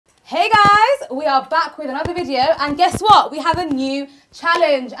Hey guys, we are back with another video, and guess what? We have a new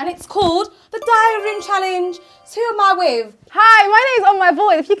challenge, and it's called the Diary Room Challenge. So who am I with? Hi, my name's on my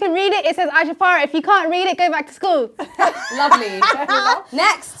board. If you can read it, it says Ajafara. If you can't read it, go back to school. Lovely.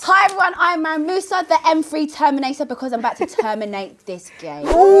 Next. Hi everyone, I'm Mariam Musa, the M3 Terminator, because I'm about to terminate this game.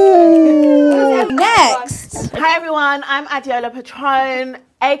 Next. Hi everyone, I'm Adeola Patronne,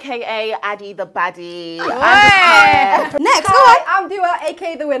 aka Addy the Baddie. Next. Hi, I'm Dua,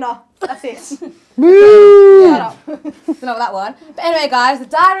 aka the winner. That's it. Yeah. Don't know that one. But anyway, guys, the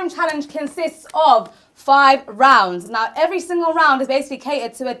Diary Room Challenge consists of 5 rounds. Now, every single round is basically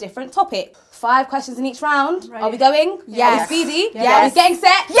catered to a different topic. 5 questions in each round. Right. Are we going? Yes. Are we speedy? Yes. Are we getting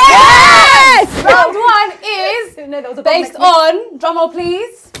set? Yes! Round 1 is based on, drumroll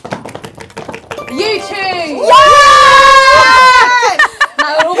please, YouTube. Yes!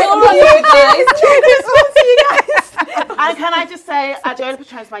 Now, we're all on you guys. And can I just say, Adeola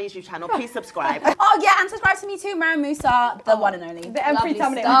Patronne is my YouTube channel. Please subscribe. Oh yeah, and subscribe to me too, Mariam Musa, the one and only. The M3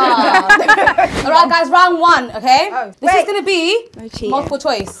 Terminator. Alright guys, round 1, okay? This is going to be multiple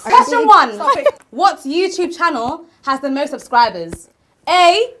choice. Question 1. What YouTube channel has the most subscribers?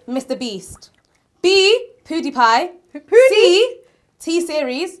 A, Mr. Beast. B, PewDiePie. C,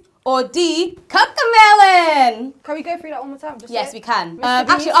 T-Series. Or D, Cocomelon. Can we go through that one more time? Just Yes, we can. Mr.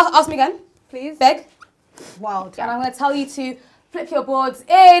 Actually, ask me again. Please. Beg. Wild. And I'm going to tell you to flip your boards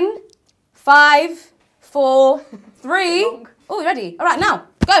in 5, 4, 3. Oh, you ready? All right, now,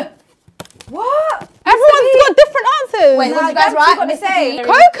 go. What? Everyone's got different answers. Wait, what did you guys write? Got to say.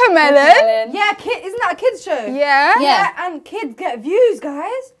 Cocomelon. Yeah, isn't that a kids show? Yeah. Yeah. And kids get views,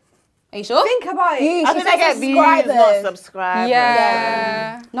 guys. Are you sure? Think about it. I think they get views, not subscribers.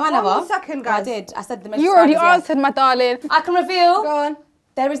 Yeah. No, I never. 1 second, guys. I did. I said the most You already subscribers, answered, my darling. yes. I can reveal Go on.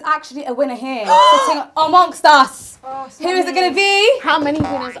 there is actually a winner here sitting amongst us. Oh, Who is it going to be? How many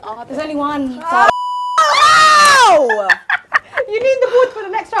winners are there? There's only one. Oh! You need the board for the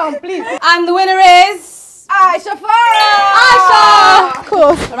next round, please. And the winner is... Ajafara! Aisha! Of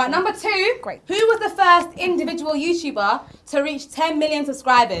course. All right, number 2. Great. Who was the first individual YouTuber to reach 10 million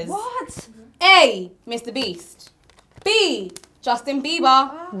subscribers? What? A, Mr. Beast. B, Justin Bieber.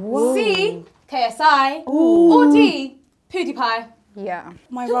 C, KSI. Or D, PewDiePie. Yeah.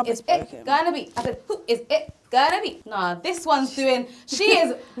 My rubber's broken. Gonna be? I said, who is it gonna be? Nah, this one's doing, she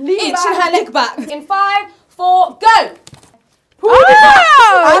is itching her neck back. In 5, 4, go! PewDiePie.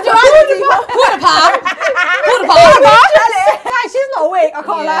 Guys, she's not awake, I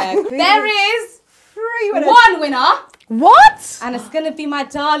can't lie. There is 3 winners. 1 winner. What? And it's gonna be my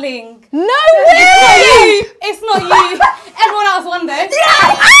darling. No way! It's not you. Everyone else won though. Yeah!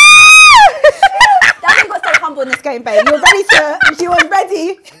 Daddy got so humble in this game, babe. You were ready to. She was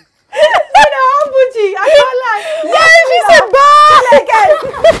ready.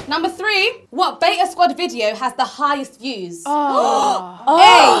 Number 3, what Beta Squad video has the highest views?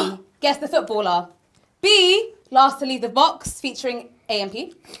 A, Guess the Footballer. B, Last to Leave the Box featuring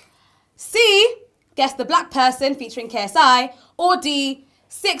AMP. C, Guess the Black Person featuring KSI. Or D,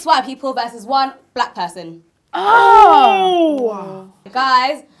 6 white people versus 1 black person.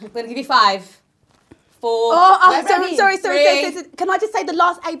 Guys, I'm gonna give you 5. 4. Sorry. 3. Can I just say the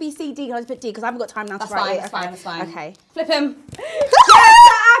last A, B, C, D? Can I just put D? Because I haven't got time now to write it. That's fine. Okay. Flip him.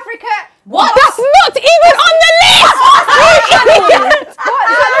 Africa. What? That's not even on the list! Is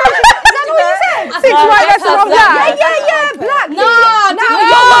that what you said? 6 white versus 1 black. Yeah, black. No,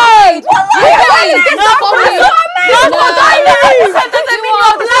 You're right.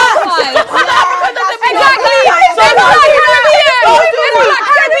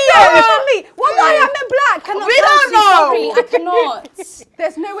 I cannot.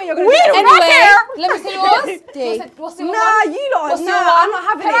 There's no way you're going to get it. Anyway, let me see yours. D. What's your Nah, one? you lot. What's Nah, your one? I'm not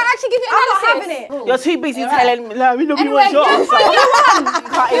having Can it. I actually give you I'm not analysis? having it. You're too busy telling me, no, we know Anyway, your answer. You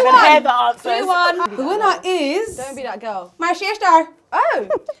can't even hear the answers. 2-1. The winner is Don't be that girl. my sister. Oh.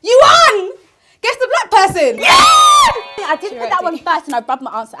 You won! Guess the black person. I did put that one first and I rubbed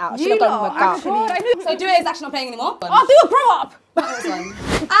my answer out. I should have gone with my gut. So Do It is actually not playing anymore. Oh, do a grow up.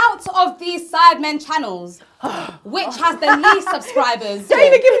 Out of these Sidemen channels, which has the least subscribers? Don't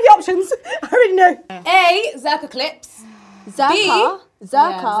even give me the options. I already know. A, Zerka Clips. Zerka? Yeah,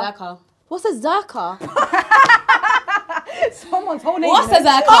 Zerka. What's a Zerka? Someone's whole name. What's a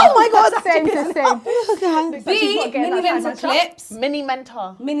Zerka? Oh my god, Same. B, Mini Mentor Clips. Mini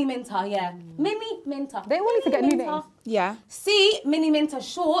mentor. Mini Minter, yeah. Mini Minter. They all need to get new names. Yeah. C, Mini Minter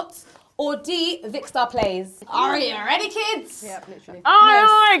Shorts. Or D, Vicstar Plays. Are you ready, kids? Yeah, literally.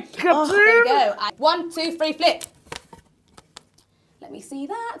 Aye, There we go. 1, 2, 3, flip. Let me see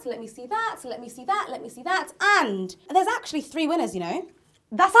that, let me see that, let me see that, let me see that. And there's actually 3 winners, you know.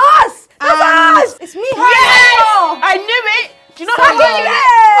 That's us! That's us! It's me, Yes! I knew it. Do you know how So I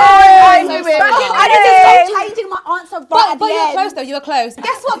knew it? I knew it. I need to stop changing my answer right at But the you were end. close though, you were close.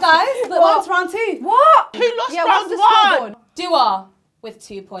 Guess what, guys? We're on to round 2. What? Who lost Yeah, round what's the 1? scoreboard? Dua with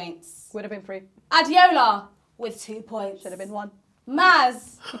 2 points. Would have been 3. Adeola with 2 points. Should have been 1.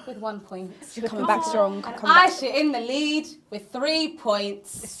 Maz with 1 point. Coming back strong. And Aisha in the lead with 3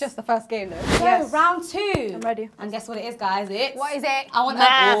 points. It's just the first game though. So round 2. I'm ready. And guess what it is, guys? It's What is it? I want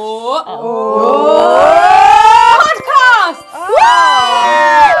Math. podcast.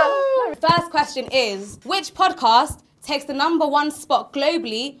 First question is, which podcast takes the #1 spot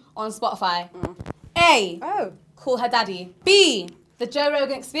globally on Spotify? A. Oh. Call Her Daddy. B. The Joe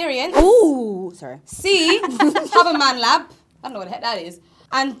Rogan Experience. Ooh, sorry. C. Have a Man Lab. I don't know what the heck that is.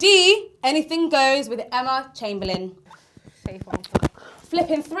 And D. Anything Goes with Emma Chamberlain. Safe one.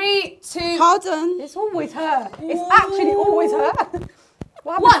 Flipping 3, 2, Hold on. It's always her. It's actually always her.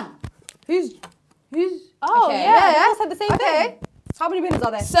 What 1. happened? Who's? Oh, Okay. yeah. They all said the same thing. How many winners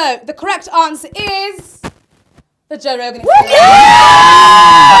are there? So the correct answer is the Joe Rogan Experience.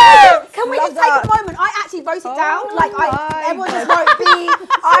 Can we Love just take that. a moment? I actually wrote it down. Like my everyone just wrote B.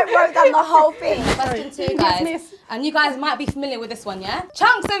 I wrote down the whole thing. Question 2, guys. miss. And you guys might be familiar with this one, yeah?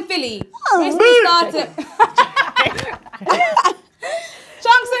 Chunks and Philly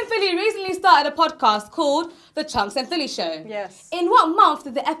recently started a podcast called The Chunks and Philly Show. Yes. In what month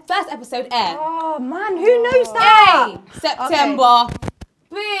did the first episode air? Oh man, who knows that? A. September.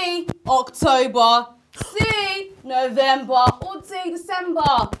 B. October. C. November. Or D.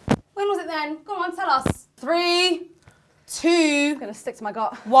 December. When was it then? Go on, tell us. 3, 2, I'm gonna stick to my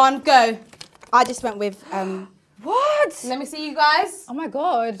gut. 1, go. I just went with What? Let me see you guys. Oh my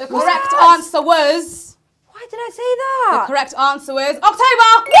god. The correct answer was... Why did I say that? Correct answer was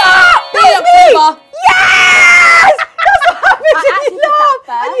October. Yeah! B. October. Yes! That's what happened I to actually me, did that love.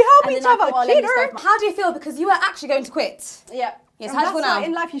 first, And you help and each then I other. thought, well, let me Cheater. start How do you feel? Because you were actually going to quit. Yeah. Yes, And how do you feel that's now? why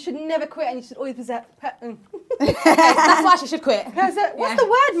in life you should never quit and you should always possess. That's why she should quit. What's the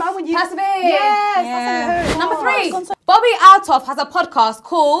word, man? When you Persevere. Yes, Yeah. that's Number what 3. Bobby Altoff has a podcast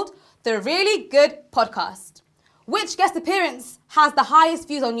called The Really Good Podcast. Which guest appearance has the highest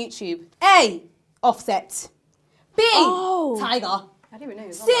views on YouTube? A. Offset. B. Tiger. I didn't even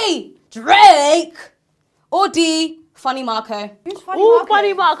know. C. Drake. Or D. Funny Marco. Who's funny? Ooh, Marco?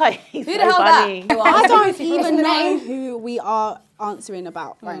 funny Marco. He's Who the so hell funny. that? I don't What's even the know name? who we are answering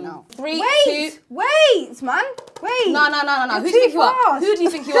about right now. 3, Wait, 2. wait, man. Wait. No. You're Who do you too think you are? fast. Who do you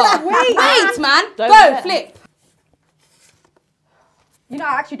think you are? Wait. Wait, man. Don't Go, let- flip. You know,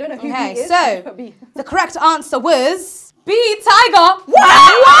 I actually don't know who Okay, he is. so- I just put B. The correct answer was B. Tiger. What? I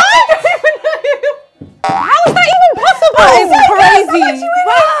don't even know. How is that even possible? That is crazy. That is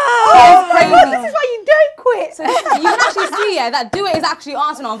crazy. This is why you don't quit. You can actually see, yeah, that Do It is actually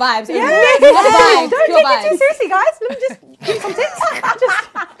answering on vibes. Yeah, Pure vibes, don't pure take it too vibes. seriously, guys. Let me just give you some tips. Just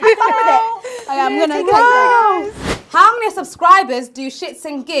keep up with it. I'm gonna take Guys. How many subscribers do Shits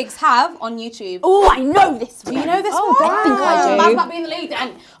and Gigs have on YouTube? Oh, I know this one. Do you know this Oh, one? I think I do. Might not be in the lead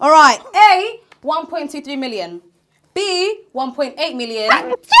then. All right. A, 1.23 million. B, 1.8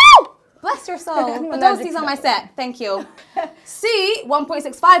 million. Bless your soul. But don't sneeze on my set. Thank you. C,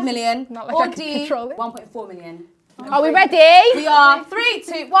 1.65 million. Not like Or I can D, control it. 1.4 million. Are we ready? We are 3,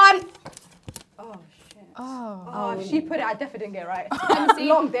 2, 1. Oh, if she put it, I definitely didn't get it right.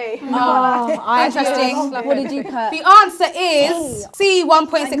 Long day. Interesting. What did you put? The answer is C,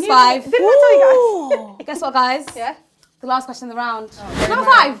 1.65. Didn't I tell you guys? Guess what, guys? Yeah. The last question of the round. Number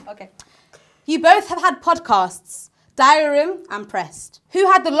 5. Okay. You both have had podcasts, DiaryRoom and Pressed. Who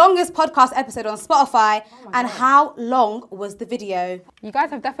had the longest podcast episode on Spotify and how long was the video? You guys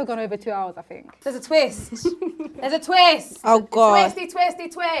have definitely gone over 2 hours, I think. There's a twist. There's a twist. Oh, God. Twisty,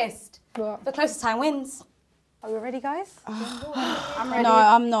 twist. What? The closest time wins. Are we ready, guys? I'm ready. No,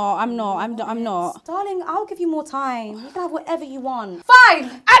 I'm not. Darling, I'll give you more time. You can have whatever you want.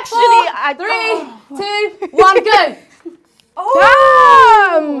 5, Actually, 4, 3, 2, 1, go.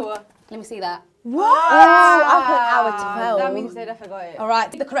 Oh! Damn! Let me see that. What? I put hour 12. That means they definitely got it. All right,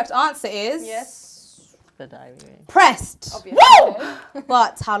 the correct answer is Yes. The DiaryRoom. Pressed. Woo!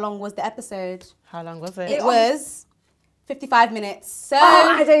 But how long was the episode? How long was it? It was 55 minutes. So,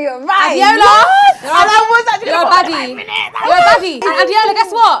 I think you're right. Adiola, How long was that? you're a baddie. You're a baddie. And Adiola,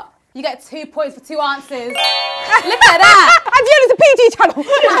 guess what? You get 2 points for 2 answers. Look at that. Adiola's a PG channel.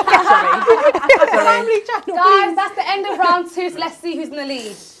 Family channel. Guys, that's the end of round 2, so let's see who's in the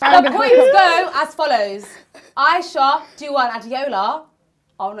lead. The points go as follows. Aisha, Dua and Adiola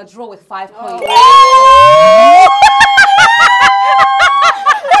are on a draw with 5 points.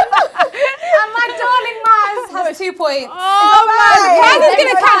 And my darling Maz has gets 2 points. Oh my! Guys, it's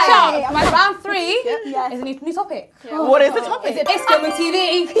gonna catch up. My round 3 Yes. is a new topic. What is the topic? Is it based film and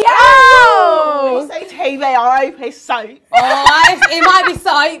TV? Oh! Say TV, I hope it's soap. Oh, it might be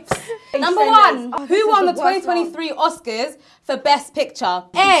soaps. Number 1. Oh, Who won the 2023 Oscars for Best Picture?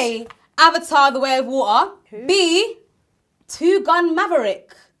 A. Avatar: The Way of Water. B. Two Gun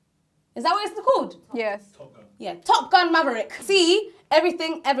Maverick. Is that what it's called? Yes. Yeah. Top Gun Maverick. C.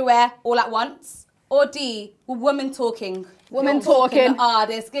 Everything, Everywhere, All at Once. Or D. Woman Talking. Woman Talking.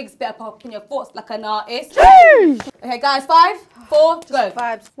 Artist. Gigs better pop in your thoughts like an artist. Okay, guys. 5, 4, go.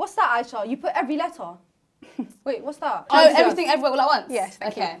 Vibes. What's that, Aisha? You put every letter. Wait, what's that? Oh, Everything, Everywhere, All at Once? Yes,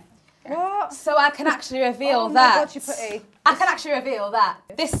 thank you. Okay. What? So I can actually reveal Oh my that. God, you put A. I can actually reveal that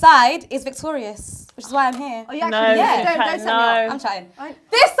this side is victorious, which is why I'm here. Oh, you actually No, yeah. don't set me up. I'm trying. I-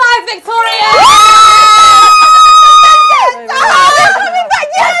 This side's victorious!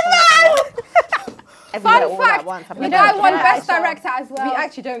 Fun fact, We the don't guy won care, Best Aisha. Director as well. We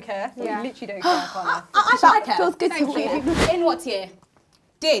actually don't care. Yeah. We literally don't care. Can't I care. Feels good to Thank hear. you. In what year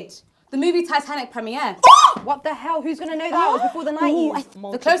did the movie Titanic premiere? lie. What the hell? Who's gonna know that? It was before the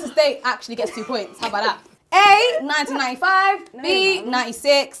 90s. The closest date actually gets 2 points. How about that? A, 1995, B,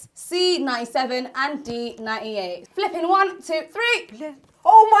 96, C, 97, and D, 98. Flipping 1, 2, 3.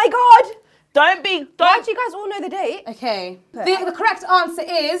 Oh my god! Don't Why do you guys all know the date? Okay. The correct answer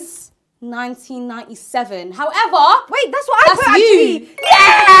is 1997. However, Wait, that's what I that's put you. actually.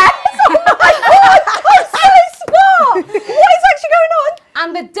 Yes! Oh my god! I'm so smart! What is actually going on? And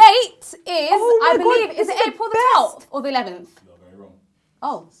the date is, Oh my I believe, God, is this it is the April the best. 12th or the 11th? You are very wrong.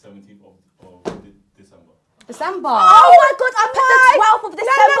 Oh, 17th of December. December. Oh my god, I put the 12th of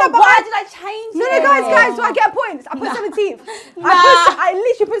December. but Why I- did I change No, it? guys, do I get points? I put 17th. I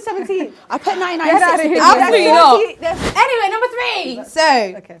literally put 17th. I put Get 996. out of here. Absolutely There's not. 30 there's- Anyway, number 3. So,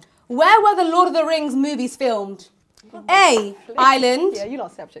 Okay. where were the Lord of the Rings movies filmed? A, Ireland. Yeah, you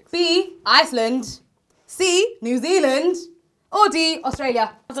lot subjects. B, Iceland. C, New Zealand. Or D,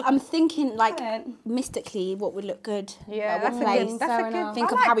 Australia. I'm thinking like Yeah. mystically what would look good. Yeah, Like, that's what a place. good. That's a good.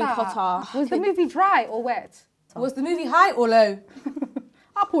 Think I of like Harry that. Potter. Was the movie dry or wet? Was the movie high or low?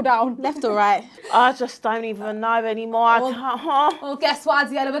 Up or down? Left or right? I just don't even know anymore. I can't. Well, guess what,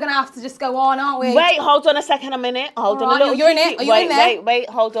 Adeola? We're going to have to just go on, aren't we? Wait, hold on a second, a minute. Hold on Alright, a little. you're in it? cheeky- Are you wait, in there? Wait,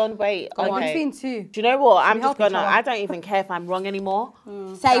 hold on, wait. on. Okay. Between two. Do you know what? I'm just help each gonna. other? I don't even care if I'm wrong anymore.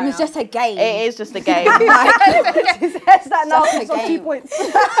 Same, it's just a game. It is just a game. She says that now. Just a It's on 2 game. points. All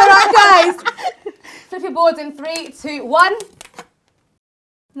right, guys. Flip your boards in 3, 2, 1.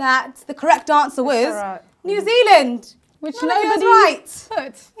 That the correct answer was alright. New Zealand. Which None of you was nobody right.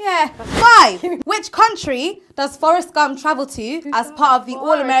 put. Yeah. 5. Which country does Forrest Gump travel to as part of the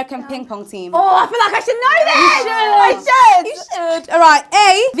All-American Ping Pong team? Oh, I feel like I should know this. I should. All right.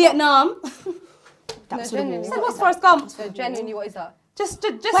 A, Vietnam. That's genuinely. So what's Forrest Gump? So genuinely, what is that? Just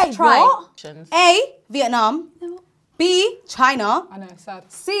Wait, try. what? A, Vietnam. B, China. I know, sad.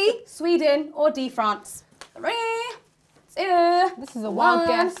 C, Sweden. Or D, France. 3, 2, This is a wild 1.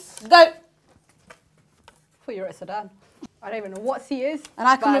 guess. Go. I thought you were at Sudan. I don't even know what C is. And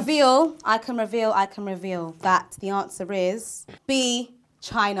I can Bad. reveal that the answer is B,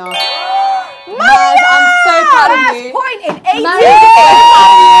 China. Guys, I'm so proud of you. Point in 18. I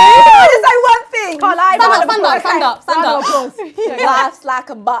just say one thing. Can't lie. Stand up. Round of applause. Life's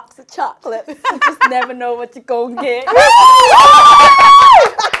like a box of chocolates. You just never know what you're going to get.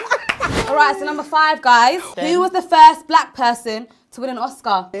 All right, so number 5, guys. Who was the first black person to win an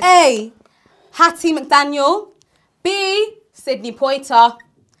Oscar? A, Hattie McDaniel. B, Sidney Poitier.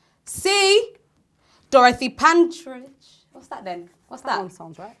 C, Dorothy Partridge. What's that then? What's That that? one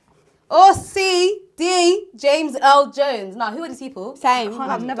sounds right. Or C, D, James Earl Jones. Now, who are these people? Same.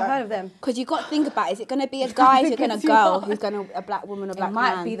 I've never heard of them. Because you got to think about it. Is it going to be a guy? Is it going to Because you girl? are. Who's going to a black woman or It black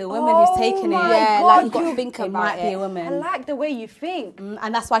might man? be the woman who's taking it. my Yeah, God, like you got to you- think It about might be a I woman. like the way you think.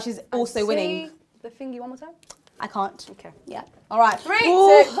 And that's why she's also winning. Say the thingy one more time. I can't. Okay. Yeah. All right, 3, 2,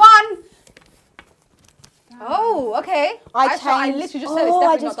 1. Oh, okay. I literally just said it's I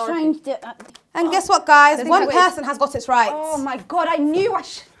definitely just not Dorothy. changed it. And guess what, guys? There's One no way. person has got it right. Oh my God, I knew I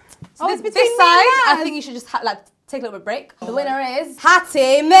should. So it's this between me side, and I Naz. think you should just take a little bit break. The winner is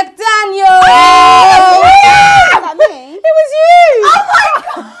Hattie McDaniel. Is that me? It was you! Oh my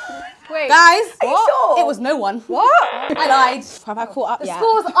God! Wait, Guys, sure? it was no one. what? I lied. Have I caught up The yet?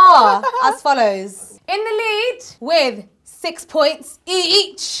 scores are as follows. In the lead with 6 points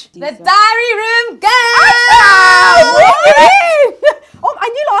each, the Diary Room What do you mean? Oh,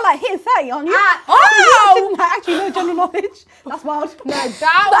 and you lot are like hitting 30, aren't you? Oh! You didn't actually know general knowledge. That's wild. No, that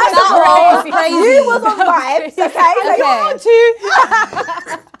That was crazy. You was on vibes, okay? So Okay. you're on 2.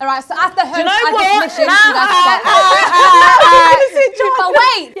 All right, so as the host, you know I what? give permission to you guys to start. But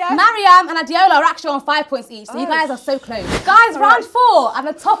wait, Mariam and Adeola are actually on 5 points each, so you guys are so close. Guys, round 4, and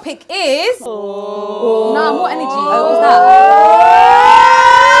the topic is... Nah, more energy. What was that?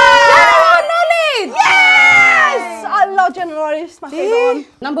 General knowledge! Yes! I love general knowledge. It's my favourite one.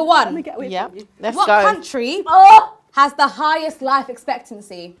 Number 1. Yeah, let's What go. country has the highest life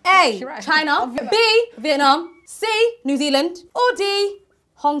expectancy? A, China, B, Vietnam, C, New Zealand, or D,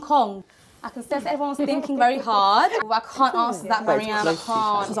 Hong Kong? I can sense everyone's thinking very hard. I can't answer that, Mariam. I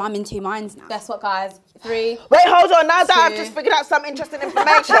can't. Because I'm in two minds now. Guess what, guys? 3. Wait, hold on. Now that I've 2. just figured out some interesting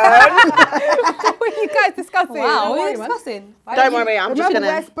information. What are you guys discussing? Wow, Don't what are worry, you man. discussing? Don't worry, I'm just Remember,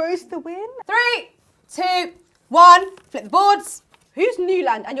 we're gonna. supposed to win. 3, 2, 1. Flip the boards. Who's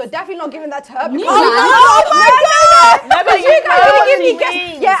Newland? And you're definitely not giving that to her. Newland? Oh my God! No, but You guys know didn't give me what guess. she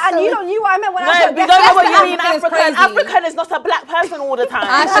means. Yeah, and you don't knew what I meant when I No, said we guess. don't know Guess what the you mean. African is African. crazy. African is not a black person all the time.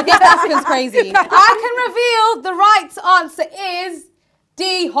 Actually, guess African's crazy. I can reveal the right answer is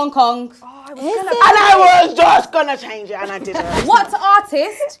D, Hong Kong. And I was just gonna change it, and I didn't. What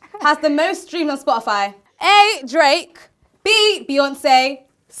artist has the most streams on Spotify? A, Drake, B, Beyonce,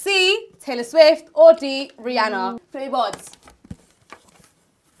 C, Taylor Swift, or D, Rihanna? 3 boards.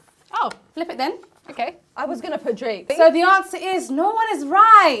 Oh, Flip it then. okay. I was going to put Drake. So the answer is no one is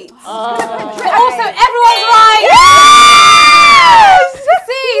right. Oh. But also everyone's right. Yes! C,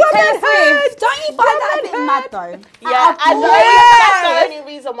 Taylor Swift. Don't you find that a bit mad though? Yeah, I know. That's the only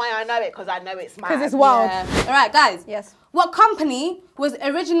reason why I know it, because I know it's mad. Because it's wild. Yeah. All right, guys. Yes. What company was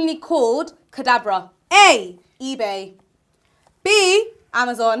originally called Cadabra? A, eBay. B,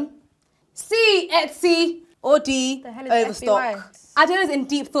 Amazon. C, Etsy. Or D, The hell is Overstock. FBI? Adeola's in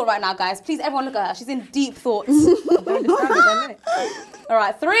deep thought right now, guys. Please, everyone look at her. She's in deep thought. All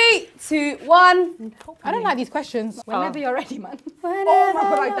right, 3, 2, 1. I don't like these questions. Whenever you're ready, man. Whenever Oh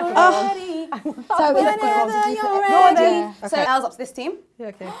my God, So Whenever you're Go on then. ready. So L's up to this team. Yeah,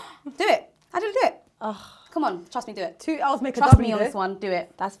 okay. Do it. Adeola, do it. Come on, trust me, do it. 2 L's make a Trust W. me on though. this one. Do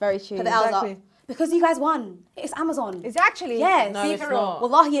it. That's very true. Put the L's Exactly. up. Because you guys won. It's Amazon. Is it actually? Yes. No, it's not.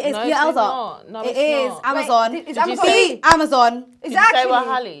 Wallahi, it is. No, Put your it's L's up. not. No, It it's is not. Amazon. Wait, is Did you Amazon? say- B, Amazon. Is Did it you say actually?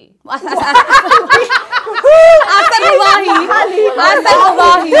 Wahali? I said Wallahi. I said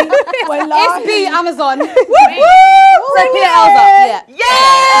Wallahi. It's B, Amazon. So put your L's up. Yeah.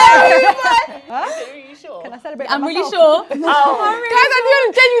 Yeah! Are you sure? Can I celebrate I'm by really myself? sure. Guys, I do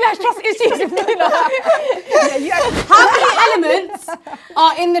genuinely have trust issues with me. Yeah, you actually. How many elements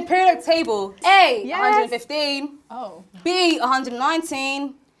are in the periodic table? A, Yes. 115. Oh. B,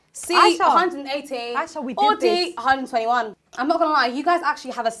 119. C, Aisha. 118. Aisha, we or did D, this. 121. I'm not gonna lie, you guys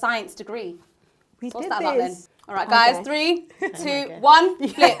actually have a science degree. We What's did that about then? this. All right, guys, Okay. 3, 2, 1,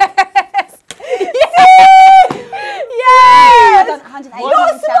 flip. Yes! 118 You're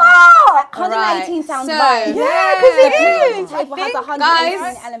sounds. smart! 118 sounds So- right. Yeah, because it is. The table has I think- 118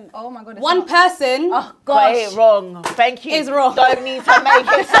 Guys, elements. Oh my God. it's One not. person. Got it wrong. Thank you. Is wrong. Don't need to make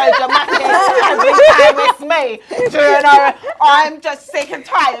it so dramatic every time it's me. Do you know? I'm just sick and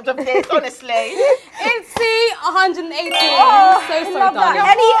tired of this, honestly. It's C, 118. Oh, so I sorry, love that.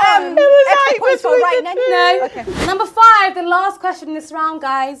 darling. Any extra points for right now? No. Okay. Number 5, the last question in this round,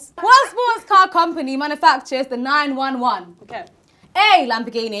 guys. What sports car company manufactures the 911? Okay. A,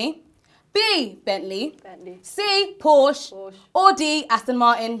 Lamborghini. B, Bentley. C, Porsche. Or D, Aston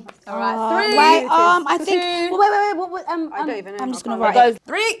Martin. All right, 3, Wait, I think. 2, Wait. What, I don't even know. I'm just I gonna can't write it.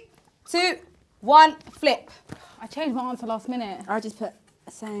 3, 2, 1, flip. I changed my answer last minute. I'll just put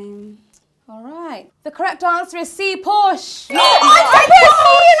the same. All right. The correct answer is C, Porsche. I set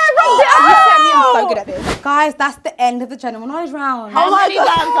me up. So good at this. Guys, that's the end of the general knowledge round. How many rounds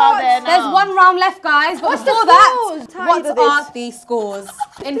are there now? There's one round left, guys. But What's the before that, scores? Tell what me are the scores?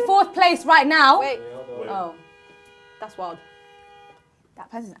 In 4th place right now. Wait, Oh, that's wild. That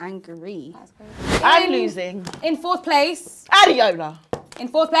person's angry. I'm losing. in 4th place. Adeola. In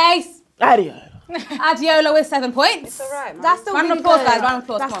 4th place. Adeola. Adeola with 7 points. All right, man. That's still Round of really applause, good. guys. Round of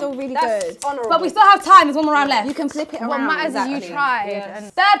applause. That's come still on. really That's good. honourable. But we still have time. There's one more round left. You can flip it around. What matters is you exactly. tried. Yeah.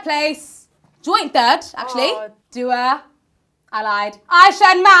 And 3rd place. Joint 3rd, actually. Oh. Dua. I lied. Aisha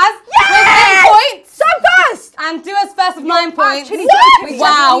and Maz with 8 points. so fast! And Dua's first of 9 points. Actually joking me.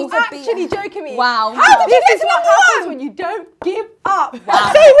 Wow. Actually joking me. Wow. How did you get to what happens when you don't give up? Say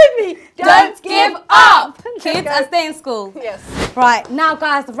it with me. Don't give up, kids, and stay in school. Yes. Right, now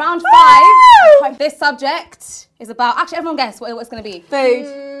guys, round 5. This subject is about, actually everyone guess what it's going to be.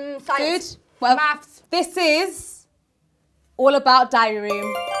 Food. Science. Food. Well, Maths. this is all about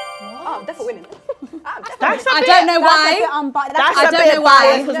DiaryRoom. Oh, definitely winning. That's a I bit, don't know That's a why. bit unbiased. That's I a don't bit know why.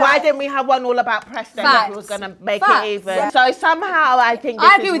 biased, 'cause why didn't we have one all about Preston if we was going to make Facts. it even? So somehow I think this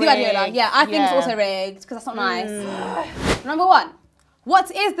I agree is with you, Adeola. rigged. Yeah, I think it's also rigged because that's not nice. Number 1.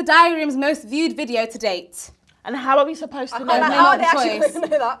 What is the Diary Room's most viewed video to date? And how are we supposed to know There's that? no How are they multiple actually choice. going to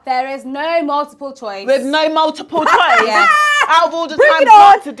know that? There is no multiple choice. With no multiple choice? Yes. Out of all the Bring times it on.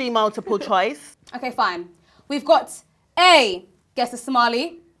 not to do multiple choice. Okay, fine. We've got A, guess the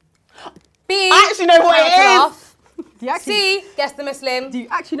Somali. B, I actually know what How it to is. Laugh. Do you actually, C, guess the Muslim. do you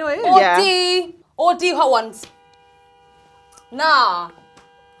actually know it is? Or Yeah. D, hot ones. Nah.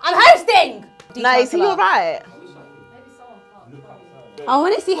 I'm hosting! D, No, How is to he Laugh. alright? I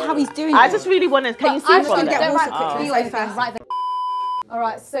want to see how he's doing. I it. just really want to. Can you see I'm from just there? gonna water get quickly. you anything right there.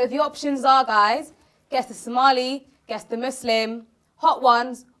 Alright, so the options are, guys, guess the Somali, guess the Muslim, hot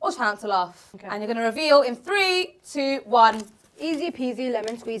ones, or try not to laugh. Okay. And you're gonna reveal in 3, 2, 1. Easy peasy,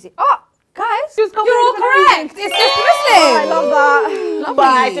 lemon squeezy. Oh, guys. You're all correct! It's just the Muslim! I love that. Lovely. But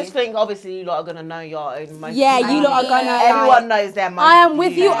I just think, obviously, you lot are going to know your own most. Yeah, you lot are gonna. Everyone knows their most. I am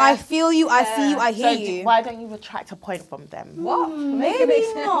with you, views. I feel you, I see you, I hear So you. why don't you retract a point from them? What? Maybe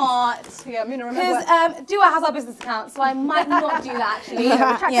not. Yeah, I'm going to Because remember. Dua has our business account, so I might not do that actually.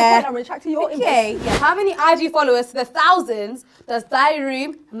 Retract Yeah. your point, I'm retracting your input. Okay, how many IG followers to the thousands does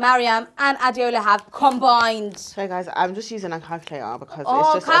DiaryRoom, Mariam, and Adeola have combined? So guys, I'm just using a calculator because Oh,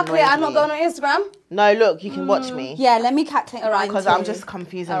 it's just calculate, annoying I'm not me. going on Instagram. No, look, you can watch me. Yeah, let me calculate. Alright, mine Because I'm too. just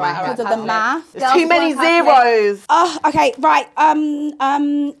confusing Alright, my head. alright, Because of the math. There's too many zeros. Oh, okay, right.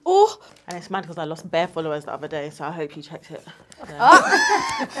 Oh, And it's mad because I lost bare followers the other day, so I hope you checked it.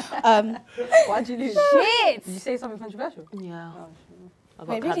 Why'd you lose? Shit! Did you say something controversial? Yeah. I got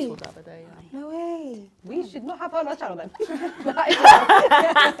Wait, really? cancelled the other day. Yeah. no way. We should not have her on our channel then.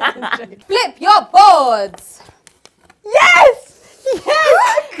 Flip your boards! Yes!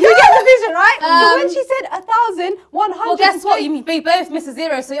 Yes! You get the vision, right? So Um, when she said 1,100. Well, guess what? You both missed a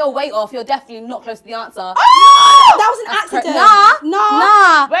zero, so you're way off. You're definitely not close to the answer. That was an accident.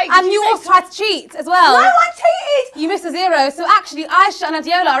 Nah. Wait, did and you you say also tried to cheat as well. No, I cheated. You missed a zero, so actually Aisha and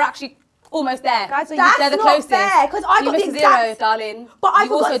Adeola are actually almost there. Guys, so That's They're the not closest. fair, 'cause I you got missed the a zero, exact- darling. But I you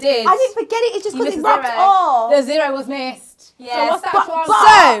forgot. also did. I didn't forget it. It's just You because missed it a rubbed zero. off. The zero was missed. Yes. what's the actual answer?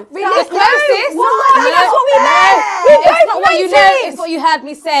 So, the realistic- closest. No, that's what we meant. It's not what you know, it's what you heard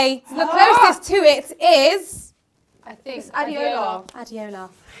me say. So the closest to it is I think Adeola. Adeola.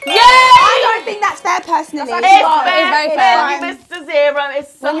 I don't think that's fair, personally. It's It's very fair. fair. When you missed the zero,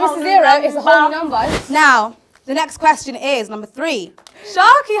 it's When a you miss whole a new zero, it's a whole new number. number. Now, the next question is number 3.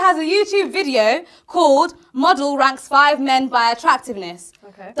 Sharky has a YouTube video called Model Ranks 5 Men by Attractiveness.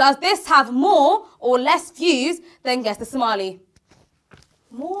 Okay. Does this have more or less views than Guess the Somali?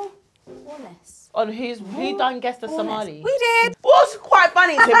 More or less? On who done Guess the Somali? We did. What's quite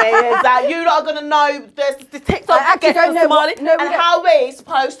funny to me is that you lot are going to know the TikTok I actually Guess the don't know Somali what- no, we and don't. how we're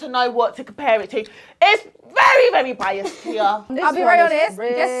supposed to know what to compare it to. It's very, very biased here. I'll be very honest.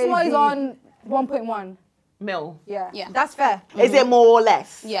 Guess Somali's on 1.1. Mil. Yeah. Yeah. That's fair. Is it more or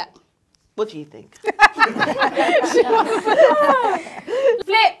less? Yeah. What do you think?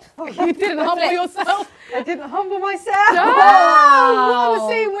 Flip. You didn't humble Flip. yourself. I didn't humble myself. Wow. Oh,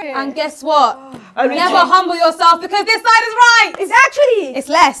 the same way. And guess what? Only Never two. humble yourself because this side is right. It's actually. It's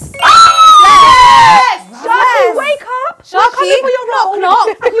less. Yes! Yes! Sharky, wake up! Sharky, Come in for your role. knock.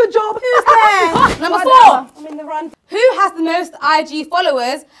 And your job. Who's there? Number 4. I'm in the run. Who has the most IG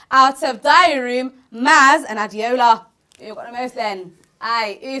followers out of DiaryRoom, Maz and Adeola? Who got the most then?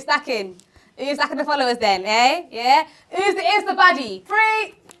 Aye, who's stacking? Who's stacking the followers then, eh? Yeah? Who's the Insta baddie?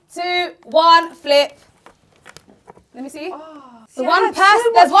 3, 2, 1, flip. Let me see. See, I One had so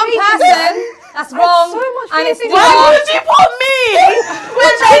person, much there's one faith in person that's wrong, so much and faith it's in Dua. you. Why would you put me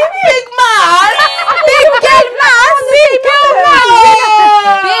with a big man? Big girl Maz! Big girl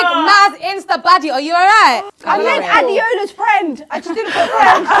Maz! Big Maz Insta baddie, are you alright? I meant Adeola's friend. I just didn't put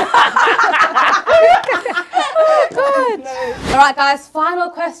friend. Alright guys, final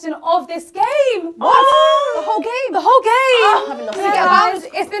question of this game. What? The whole game? The whole game. haven't lost Yeah, it. guys,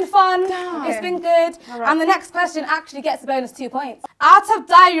 it's been fun. It's been good. And the next question actually gets a bonus 2 points. Out of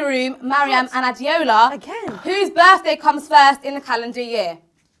DiaryRoom, Mariam and Adeola, Again? whose birthday comes first in the calendar year?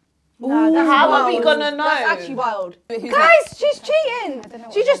 No, that's How wild. are we gonna know? That's actually wild. Who's Guys, she's cheating.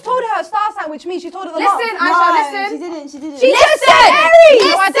 She just told her star sign, which means she told her the month. Listen, No, Aisha, she listen. didn't. She didn't. She just said Listen. Aries. Listen.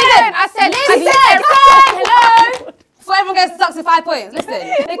 No, I didn't. I said Listen. Hello. Before everyone goes stuck to 5 points, listen.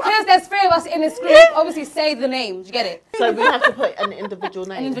 Because there's 3 of us in this group, obviously say the name. Do you get it? So we have to put an individual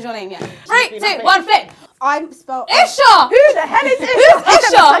name. An individual name, yeah. 3, 2, 1, flip. I'm spelled. Isha. Who the hell is this? Who's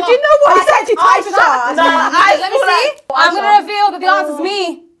Isha? Do you know what? I said Aisha. No, I Let me see. I'm gonna reveal that the answer's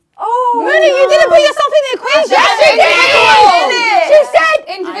me. Oh, really? You didn't put yourself in the equation. She said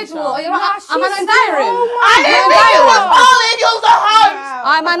individual. Am I not in diary room? I didn't think you was calling you the host.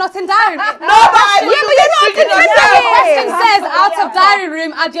 Am I not in diary room? No, but I Yeah, but you're not in The the question says out of diary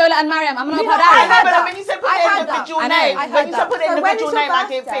room, Adeola and Mariam. I'm not part of I diary know, room. but when you said put the individual name, when you said put the individual name, I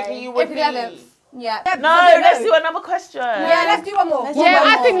didn't think you would April be. 11th. Yeah. No, let's do another question. Yeah, let's do one more. Yeah,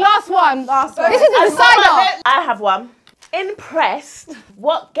 I think last one. Last one. This is the decider. I have one. Impressed,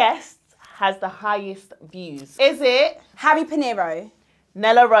 what guest has the highest views? Is it Harry Pinero,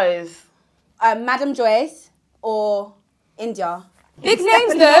 Nella Rose? Madam Joyce, or India? Big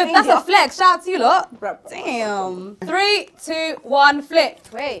names though. That's a flex. Shout out to you lot. Damn. 3, 2, 1, flip.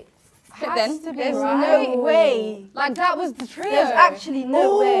 Wait. Flip then. There's no no way. Like that was the trio. There's actually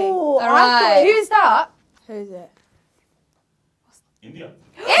no way. All right. Who's that? Who's it? India.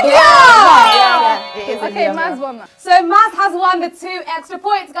 Yeah, it is Okay, India. Maz won that. So Maz has won the 2 extra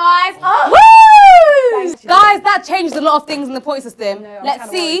points, guys. Oh. Woo! Guys, that changed a lot of things in the point system. Let's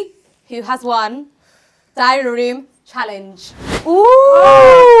see who has won Diary Room Challenge.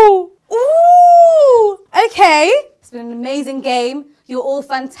 Ooh! Ooh! Okay. It's been an amazing game. You're all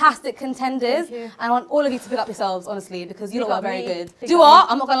fantastic contenders. And I want all of you to pick up yourselves, honestly, because you lot are very good. Do you know what?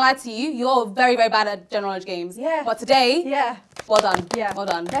 I'm not going to lie to you. You're very, very bad at general knowledge games. Yeah. But today, Yeah. well done. Yeah. Well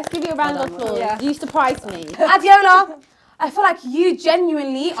done. Let's give you a round of applause. Yeah. You surprised me. Adeola, I feel like you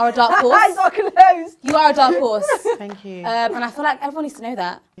genuinely are a dark horse. not close. You are a dark horse. Thank you. And I feel like everyone needs to know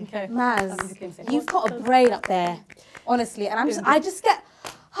that. Okay. Maz, you've got a brain up there, honestly. And I just get,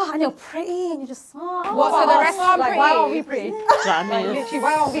 and you're pretty, and you're just smart. What, so the rest I'm like, pretty. why aren't we pretty? Do you know what I mean? Literally,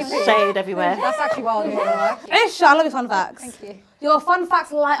 why aren't we pretty? Shade everywhere. That's actually wild. Ish, I love your fun facts. Thank you. Your fun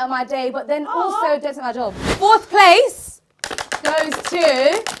facts light up my day, but then also don't take my job. 4th place goes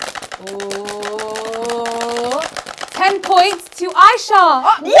to 10 points to Aisha.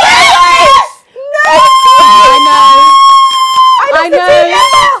 Yes! No! I know.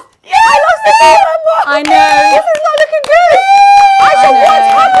 I lost the team member. I know. This is not looking good. I know. What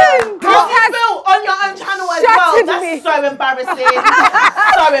happened? How you feel on your own channel as well? Shattered That's me. so embarrassing.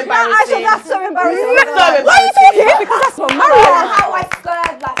 So embarrassing. That's so embarrassing. So embarrassing. Why are you talking? Because that's what Mariam. How I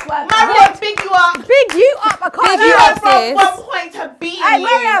scared last one. Mariam, big you up. Big you up. I can't Big do you it. up, sis. From 1 point to beating Hey, you.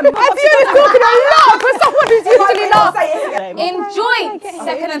 Mariam. Adeola's talking a lot for someone who's usually not. In joint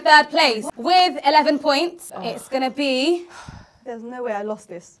 2nd and 3rd place with 11 points, it's going to be There's no way I lost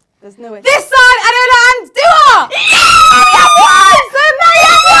this. There's no way. this side, Adeola and Dua! Mariam won! So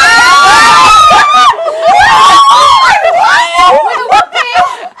Mariam won! With a whopping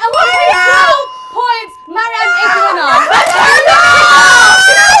 12 points, Mariam is the winner.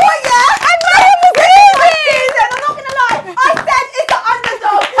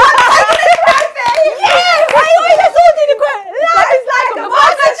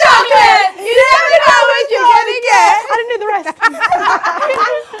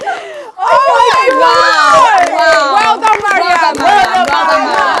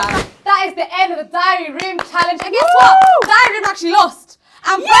 Actually lost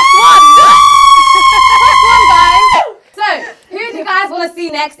and press 1. Press 1, guys. So, who do you guys want to see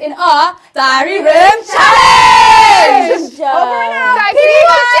next in our Diary Room Challenge?